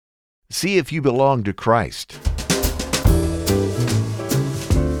See if you belong to Christ.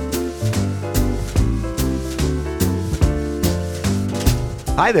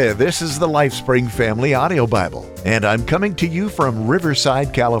 Hi there, this is the LifeSpring Family Audio Bible, and I'm coming to you from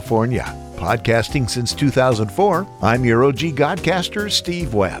Riverside, California. Podcasting since 2004, I'm your OG Godcaster,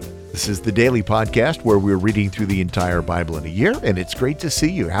 Steve Webb. This is the daily podcast where we're reading through the entire Bible in a year, and it's great to see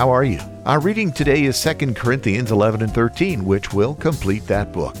you. How are you? Our reading today is 2 Corinthians 11 and 13, which will complete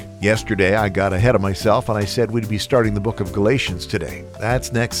that book. Yesterday, I got ahead of myself and I said we'd be starting the book of Galatians today.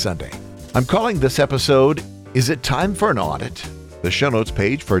 That's next Sunday. I'm calling this episode, Is It Time for an Audit? The show notes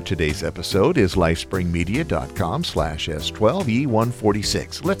page for today's episode is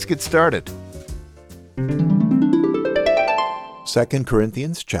lifespringmedia.com/S12E146. Let's get started. 2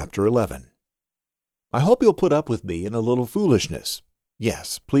 Corinthians chapter 11. I hope you'll put up with me in a little foolishness.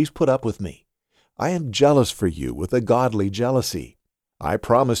 Yes, please put up with me. I am jealous for you with a godly jealousy. I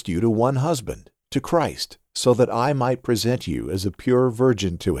promised you to one husband, to Christ, so that I might present you as a pure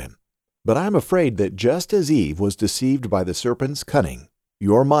virgin to him. But I am afraid that just as Eve was deceived by the serpent's cunning,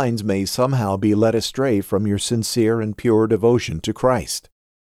 your minds may somehow be led astray from your sincere and pure devotion to Christ.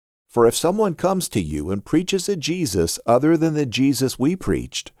 For if someone comes to you and preaches a Jesus other than the Jesus we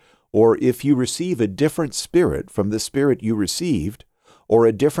preached, or if you receive a different spirit from the spirit you received, or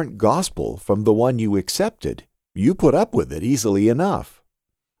a different gospel from the one you accepted, you put up with it easily enough.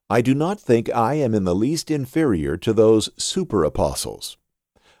 I do not think I am in the least inferior to those super-apostles.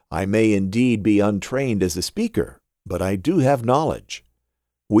 I may indeed be untrained as a speaker, but I do have knowledge.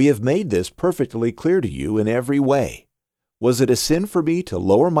 We have made this perfectly clear to you in every way. Was it a sin for me to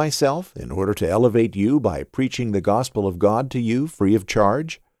lower myself in order to elevate you by preaching the gospel of God to you free of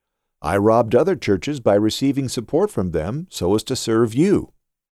charge? I robbed other churches by receiving support from them so as to serve you.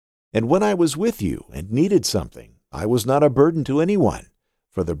 And when I was with you and needed something, I was not a burden to anyone,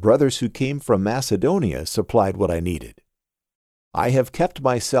 for the brothers who came from Macedonia supplied what I needed. I have kept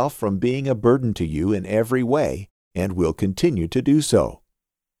myself from being a burden to you in every way, and will continue to do so.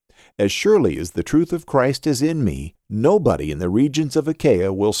 As surely as the truth of Christ is in me, nobody in the regions of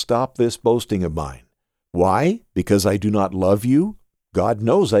Achaia will stop this boasting of mine. Why? Because I do not love you? God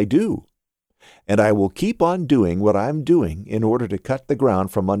knows I do. And I will keep on doing what I'm doing in order to cut the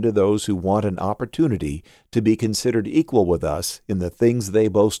ground from under those who want an opportunity to be considered equal with us in the things they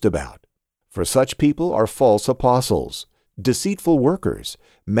boast about. For such people are false apostles, deceitful workers,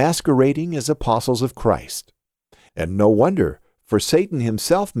 masquerading as apostles of Christ. And no wonder, for Satan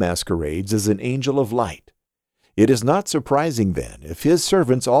himself masquerades as an angel of light. It is not surprising, then, if his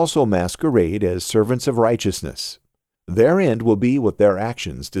servants also masquerade as servants of righteousness. Their end will be what their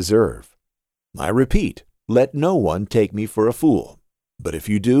actions deserve. I repeat, let no one take me for a fool. But if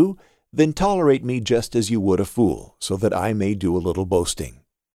you do, then tolerate me just as you would a fool, so that I may do a little boasting.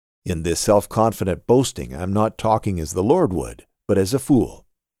 In this self-confident boasting, I'm not talking as the Lord would, but as a fool.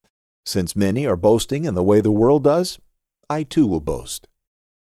 Since many are boasting in the way the world does, I too will boast.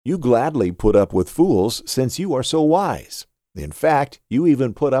 You gladly put up with fools since you are so wise. In fact, you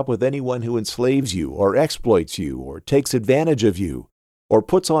even put up with anyone who enslaves you or exploits you or takes advantage of you or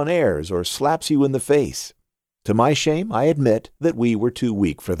puts on airs or slaps you in the face. To my shame, I admit that we were too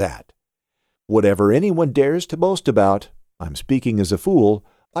weak for that. Whatever anyone dares to boast about, I'm speaking as a fool,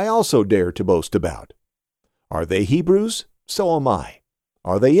 I also dare to boast about. Are they Hebrews? So am I.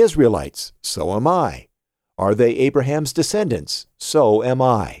 Are they Israelites? So am I. Are they Abraham's descendants? So am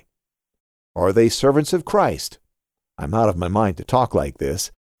I. Are they servants of Christ? I'm out of my mind to talk like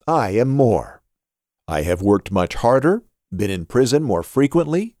this. I am more. I have worked much harder, been in prison more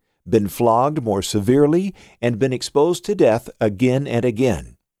frequently, been flogged more severely, and been exposed to death again and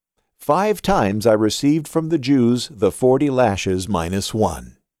again. 5 times I received from the Jews the 40 lashes minus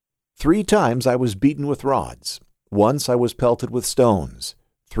 1. 3 times I was beaten with rods. Once I was pelted with stones.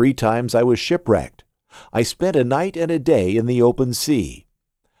 3 times I was shipwrecked. I spent a night and a day in the open sea.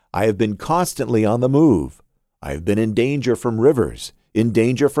 I have been constantly on the move. I have been in danger from rivers, in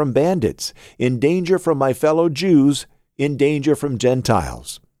danger from bandits, in danger from my fellow Jews, in danger from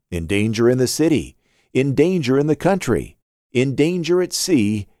Gentiles, in danger in the city, in danger in the country, in danger at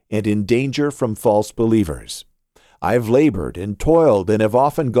sea, and in danger from false believers. I have labored and toiled and have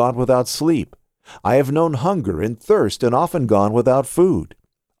often gone without sleep. I have known hunger and thirst and often gone without food.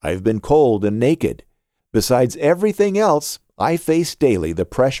 I have been cold and naked. Besides everything else, I face daily the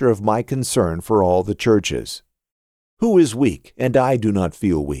pressure of my concern for all the churches. Who is weak, and I do not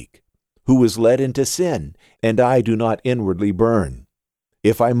feel weak? Who is led into sin, and I do not inwardly burn?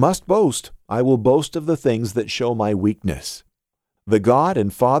 If I must boast, I will boast of the things that show my weakness. The God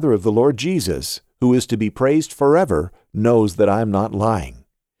and Father of the Lord Jesus, who is to be praised forever, knows that I am not lying.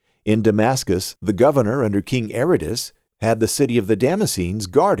 In Damascus, the governor under King Aretas had the city of the Damascenes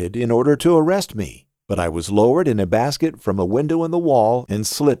guarded in order to arrest me, but I was lowered in a basket from a window in the wall and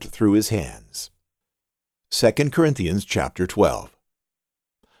slipped through his hands. 2 Corinthians chapter 12.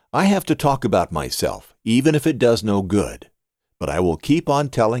 I have to talk about myself, even if it does no good, but I will keep on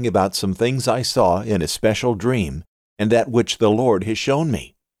telling about some things I saw in a special dream and that which the Lord has shown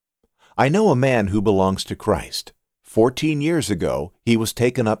me. I know a man who belongs to Christ. 14 years ago, he was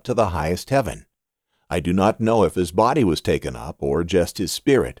taken up to the highest heaven. I do not know if his body was taken up or just his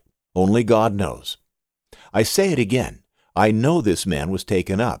spirit. Only God knows. I say it again. I know this man was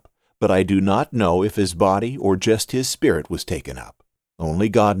taken up, but I do not know if his body or just his spirit was taken up. Only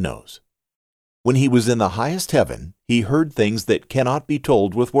God knows. When he was in the highest heaven, he heard things that cannot be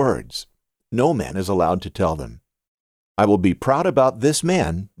told with words. No man is allowed to tell them. I will be proud about this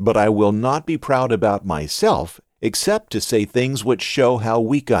man, but I will not be proud about myself, except to say things which show how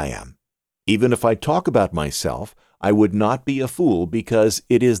weak I am. Even if I talk about myself, I would not be a fool because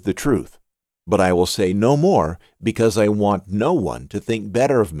it is the truth. But I will say no more because I want no one to think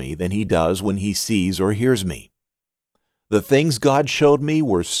better of me than he does when he sees or hears me. The things God showed me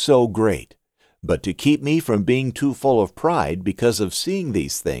were so great, but to keep me from being too full of pride because of seeing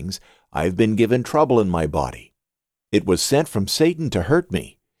these things, I've been given trouble in my body. It was sent from Satan to hurt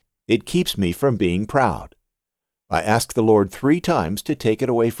me. It keeps me from being proud. I asked the Lord 3 times to take it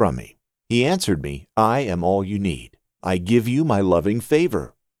away from me. He answered me, I am all you need. I give you my loving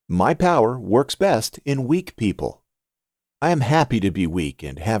favor. My power works best in weak people. I am happy to be weak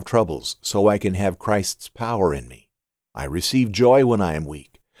and have troubles so I can have Christ's power in me. I receive joy when I am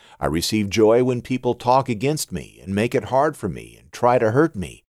weak. I receive joy when people talk against me and make it hard for me and try to hurt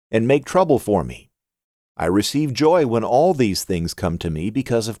me and make trouble for me. I receive joy when all these things come to me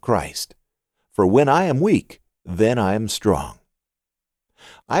because of Christ. For when I am weak, then I am strong.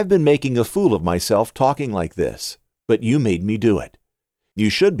 I've been making a fool of myself talking like this, but you made me do it. You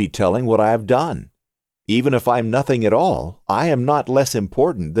should be telling what I have done. Even if I'm nothing at all, I am not less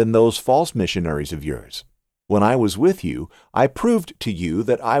important than those false missionaries of yours. When I was with you, I proved to you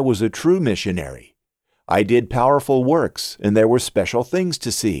that I was a true missionary. I did powerful works, and there were special things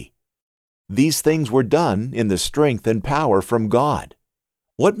to see. These things were done in the strength and power from God.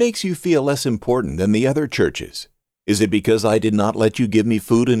 What makes you feel less important than the other churches? Is it because I did not let you give me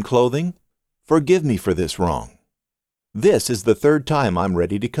food and clothing? Forgive me for this wrong. This is the 3rd time I'm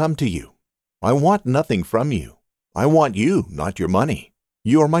ready to come to you. I want nothing from you. I want you, not your money.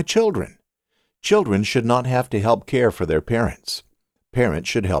 You are my children. Children should not have to help care for their parents. Parents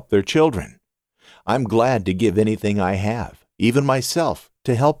should help their children. I'm glad to give anything I have, even myself,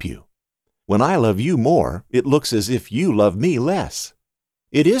 to help you. When I love you more, it looks as if you love me less.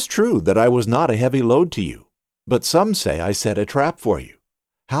 It is true that I was not a heavy load to you, but some say I set a trap for you.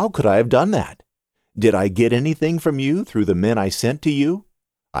 How could I have done that? Did I get anything from you through the men I sent to you?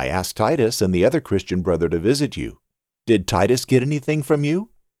 I asked Titus and the other Christian brother to visit you. Did Titus get anything from you?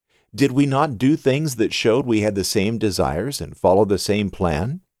 Did we not do things that showed we had the same desires and followed the same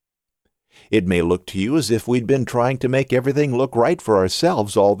plan? It may look to you as if we'd been trying to make everything look right for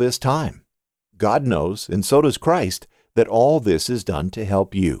ourselves all this time. God knows, and so does Christ, that all this is done to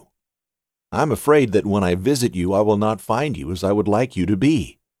help you. I'm afraid that when I visit you, I will not find you as I would like you to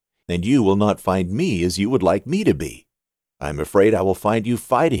be, and you will not find me as you would like me to be. I'm afraid I will find you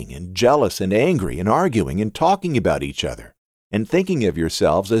fighting and jealous and angry and arguing and talking about each other and thinking of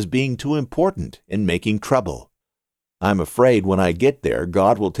yourselves as being too important and making trouble. I'm afraid when I get there,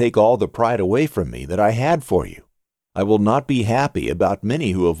 God will take all the pride away from me that I had for you. I will not be happy about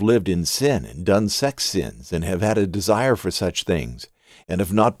many who have lived in sin and done sex sins and have had a desire for such things and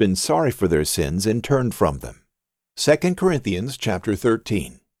have not been sorry for their sins and turned from them. 2 Corinthians chapter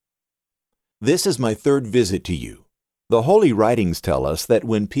 13. This is my 3rd visit to you. The Holy Writings tell us that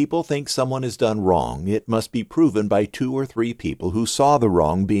when people think someone has done wrong, it must be proven by 2 or 3 people who saw the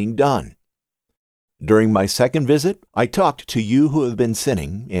wrong being done. During my 2nd visit, I talked to you who have been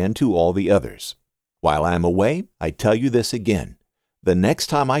sinning and to all the others. While I am away, I tell you this again. The next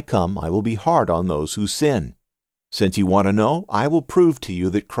time I come, I will be hard on those who sin. Since you want to know, I will prove to you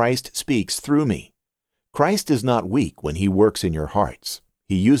that Christ speaks through me. Christ is not weak when he works in your hearts.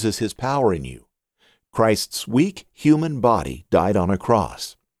 He uses his power in you. Christ's weak human body died on a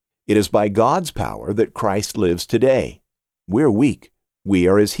cross. It is by God's power that Christ lives today. We're weak. We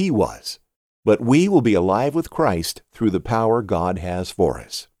are as he was. But we will be alive with Christ through the power God has for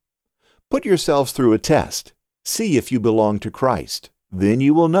us. Put yourselves through a test. See if you belong to Christ. Then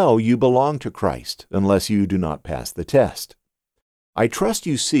you will know you belong to Christ, unless you do not pass the test. I trust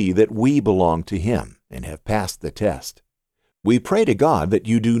you see that we belong to him and have passed the test. We pray to God that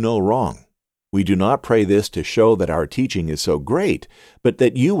you do no wrong. We do not pray this to show that our teaching is so great, but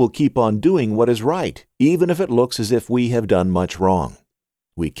that you will keep on doing what is right, even if it looks as if we have done much wrong.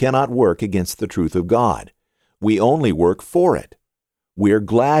 We cannot work against the truth of God. We only work for it. We are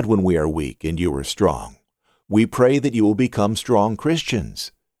glad when we are weak and you are strong. We pray that you will become strong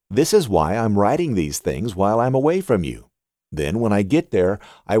Christians. This is why I'm writing these things while I'm away from you. Then when I get there,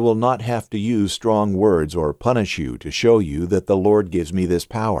 I will not have to use strong words or punish you to show you that the Lord gives me this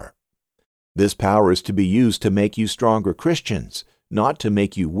power. This power is to be used to make you stronger Christians, not to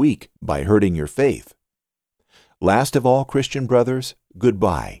make you weak by hurting your faith. Last of all, Christian brothers,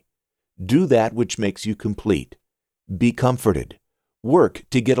 goodbye. Do that which makes you complete. Be comforted. Work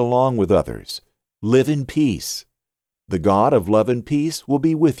to get along with others. Live in peace. The God of love and peace will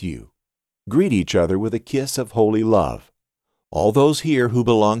be with you. Greet each other with a kiss of holy love. All those here who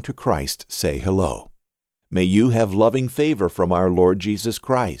belong to Christ say hello. May you have loving favor from our Lord Jesus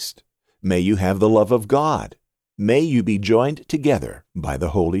Christ. May you have the love of God. May you be joined together by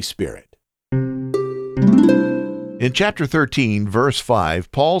the Holy Spirit. In chapter 13, verse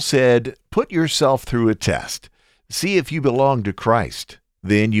 5, Paul said, "Put yourself through a test. See if you belong to Christ.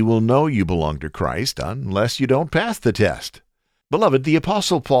 Then you will know you belong to Christ unless you don't pass the test." Beloved, the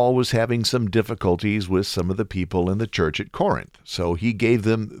Apostle Paul was having some difficulties with some of the people in the church at Corinth, so he gave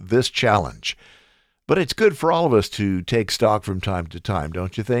them this challenge. But it's good for all of us to take stock from time to time,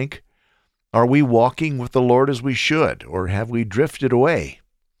 don't you think? Are we walking with the Lord as we should, or have we drifted away?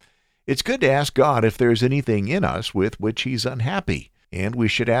 It's good to ask God if there's anything in us with which He's unhappy, and we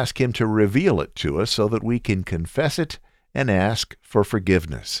should ask Him to reveal it to us so that we can confess it and ask for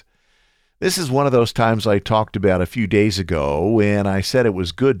forgiveness. This is one of those times I talked about a few days ago when I said it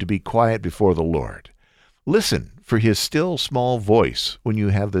was good to be quiet before the Lord. Listen for His still small voice when you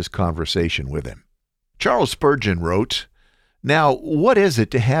have this conversation with Him. Charles Spurgeon wrote, "Now, what is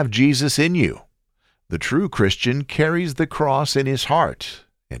it to have Jesus in you? The true Christian carries the cross in his heart,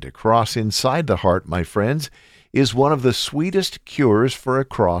 and a cross inside the heart, my friends, is one of the sweetest cures for a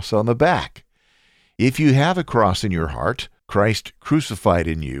cross on the back. If you have a cross in your heart, Christ crucified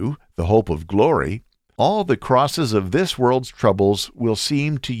in you, the hope of glory, all the crosses of this world's troubles will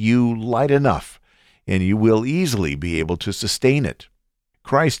seem to you light enough, and you will easily be able to sustain it.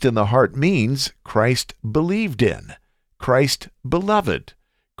 Christ in the heart means Christ believed in, Christ beloved,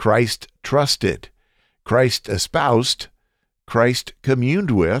 Christ trusted, Christ espoused, Christ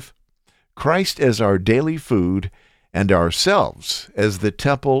communed with, Christ as our daily food, and ourselves as the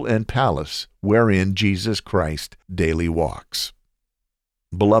temple and palace wherein Jesus Christ daily walks."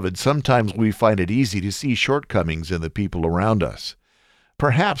 Beloved, sometimes we find it easy to see shortcomings in the people around us.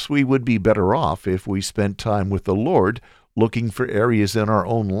 Perhaps we would be better off if we spent time with the Lord looking for areas in our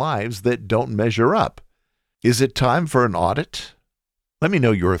own lives that don't measure up. Is it time for an audit? Let me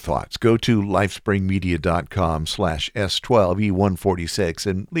know your thoughts. Go to lifespringmedia.com/S12E146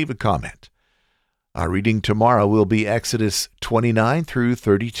 and leave a comment. Our reading tomorrow will be Exodus 29 through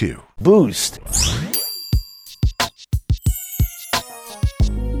 32. Boost.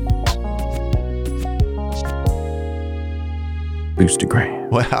 Boostergram.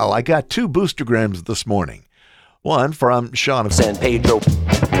 Well, I got 2 boostergrams this morning. One from Sean of San Pedro.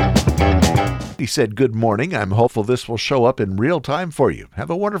 He said, "Good morning. I'm hopeful this will show up in real time for you.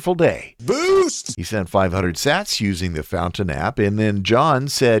 Have a wonderful day." Boost. He sent 500 sats using the Fountain app. And then John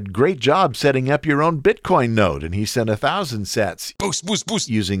said, "Great job setting up your own Bitcoin node." And he sent 1,000 sats Boost.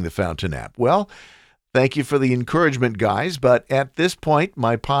 using the Fountain app. Well, thank you for the encouragement, guys. But at this point,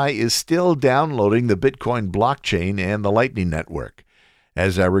 my Pi is still downloading the Bitcoin blockchain and the Lightning Network.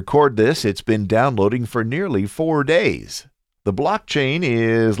 As I record this, it's been downloading for nearly 4 days. The blockchain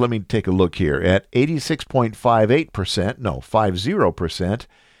is, let me take a look here, at 50%,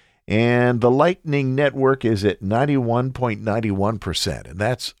 and the Lightning Network is at 91.91%, and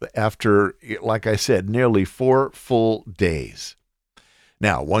that's after, like I said, nearly 4 full days.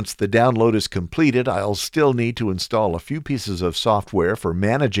 Now, once the download is completed, I'll still need to install a few pieces of software for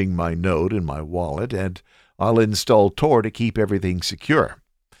managing my node in my wallet, and I'll install Tor to keep everything secure.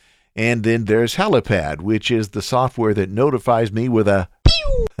 And then there's Helipad, which is the software that notifies me with a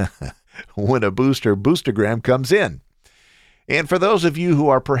when a boostergram comes in. And for those of you who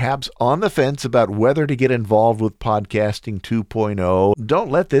are perhaps on the fence about whether to get involved with Podcasting 2.0,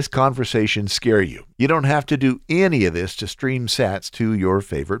 don't let this conversation scare you. You don't have to do any of this to stream sats to your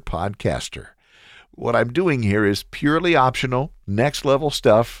favorite podcaster. What I'm doing here is purely optional, next-level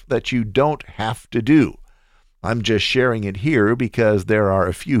stuff that you don't have to do. I'm just sharing it here because there are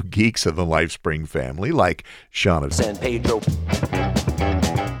a few geeks of the LifeSpring family, like Sean of San Pedro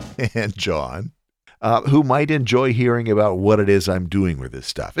and John. who might enjoy hearing about what it is I'm doing with this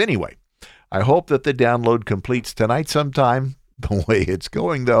stuff. Anyway, I hope that the download completes tonight sometime. The way it's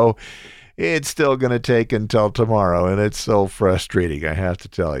going, though, it's still going to take until tomorrow, and it's so frustrating, I have to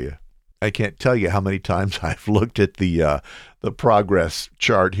tell you. I can't tell you how many times I've looked at the progress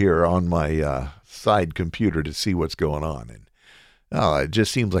chart here on my side computer to see what's going on. And it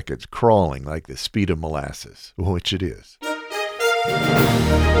just seems like it's crawling like the speed of molasses, which it is.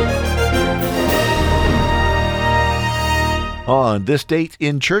 On this date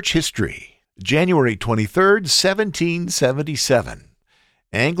in church history, January 23rd, 1777,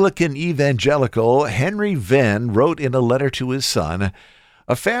 Anglican evangelical Henry Venn wrote in a letter to his son,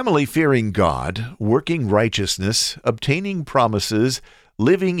 "A family fearing God, working righteousness, obtaining promises,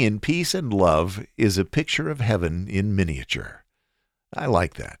 living in peace and love is a picture of heaven in miniature." I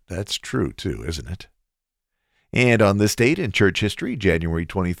like that. That's true, too, isn't it? And on this date in church history, January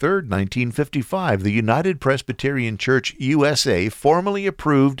 23rd, 1955, the United Presbyterian Church USA formally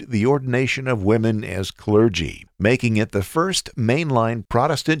approved the ordination of women as clergy, making it the first mainline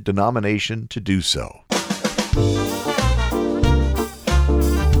Protestant denomination to do so.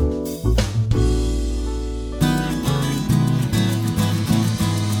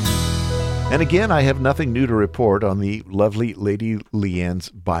 And again, I have nothing new to report on the lovely Lady Leanne's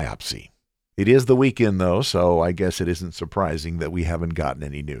biopsy. It is the weekend, though, so I guess it isn't surprising that we haven't gotten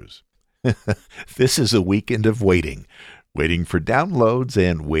any news. This is a weekend of waiting for downloads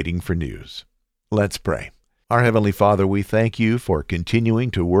and waiting for news. Let's pray. Our Heavenly Father, we thank you for continuing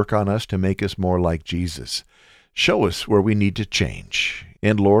to work on us to make us more like Jesus. Show us where we need to change.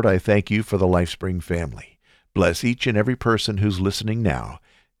 And Lord, I thank you for the LifeSpring family. Bless each and every person who's listening now.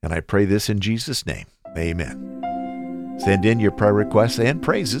 And I pray this in Jesus' name. Amen. Send in your prayer requests and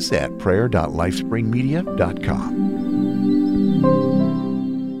praises at prayer.lifespringmedia.com.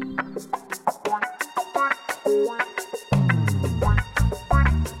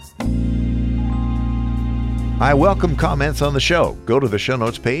 I welcome comments on the show. Go to the show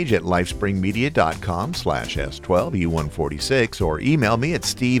notes page at lifespringmedia.com/S12U146 or email me at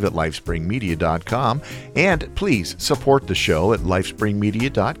steve@lifespringmedia.com. And please support the show at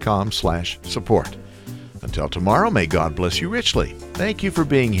lifespringmedia.com/support. Until tomorrow, may God bless you richly. Thank you for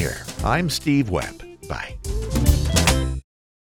being here. I'm Steve Webb. Bye.